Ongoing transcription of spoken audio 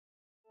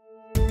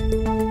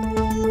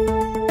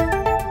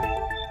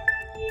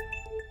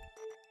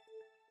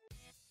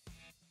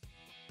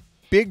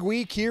Big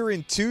week here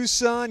in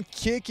Tucson,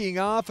 kicking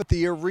off at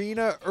the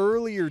arena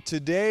earlier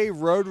today.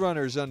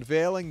 Roadrunners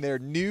unveiling their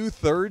new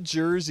third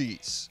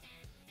jerseys.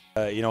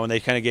 When they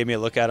kind of gave me a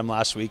look at them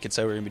last week and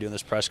said we were going to be doing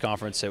this press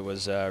conference, it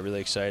was really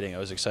exciting. I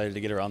was excited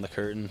to get around the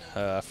curtain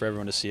for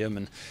everyone to see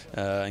them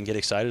and get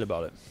excited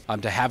about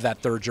it. To have that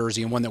third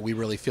jersey, and one that we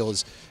really feel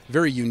is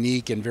very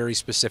unique and very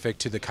specific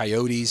to the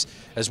Coyotes,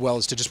 as well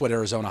as to just what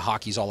Arizona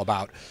hockey is all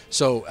about.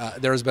 So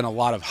there has been a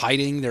lot of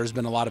hiding. There's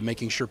been a lot of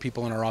making sure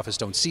people in our office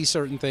don't see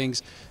certain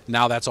things.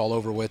 Now that's all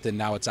over with, and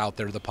now it's out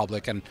there to the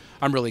public, and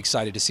I'm really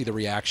excited to see the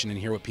reaction and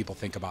hear what people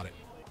think about it.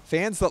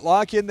 Fans that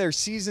lock in their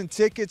season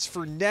tickets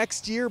for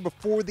next year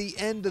before the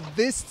end of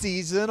this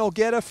season will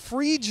get a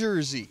free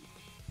jersey.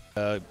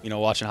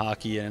 Watching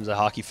hockey and as a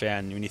hockey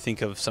fan, when you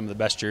think of some of the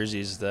best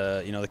jerseys,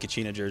 the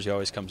Kachina jersey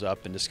always comes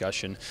up in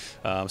discussion,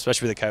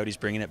 especially with the Coyotes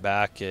bringing it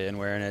back and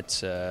wearing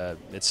it.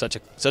 It's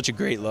such a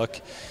great look,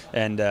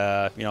 and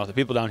the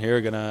people down here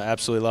are going to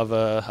absolutely love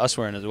us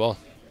wearing it as well.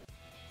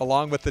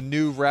 Along with the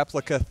new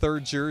replica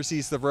third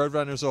jerseys the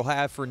Roadrunners will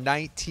have for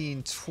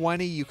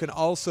 1920. You can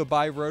also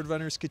buy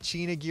Roadrunners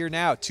Kachina gear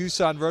now at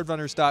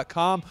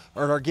TucsonRoadrunners.com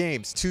or at our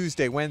games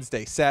Tuesday,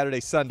 Wednesday, Saturday,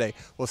 Sunday.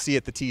 We'll see you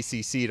at the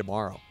TCC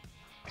tomorrow.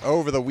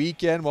 Over the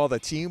weekend, while the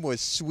team was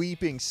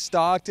sweeping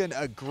Stockton,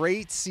 a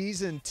great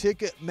season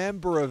ticket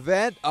member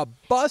event, a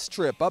bus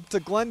trip up to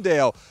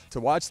Glendale to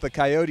watch the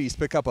Coyotes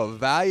pick up a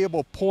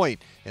valuable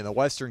point in the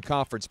Western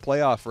Conference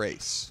playoff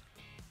race.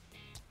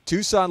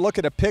 Tucson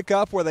looking to pick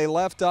up where they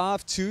left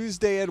off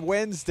Tuesday and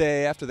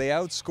Wednesday after they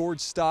outscored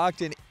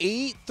Stockton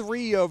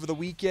 8-3 over the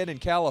weekend in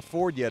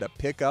California to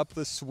pick up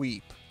the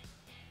sweep.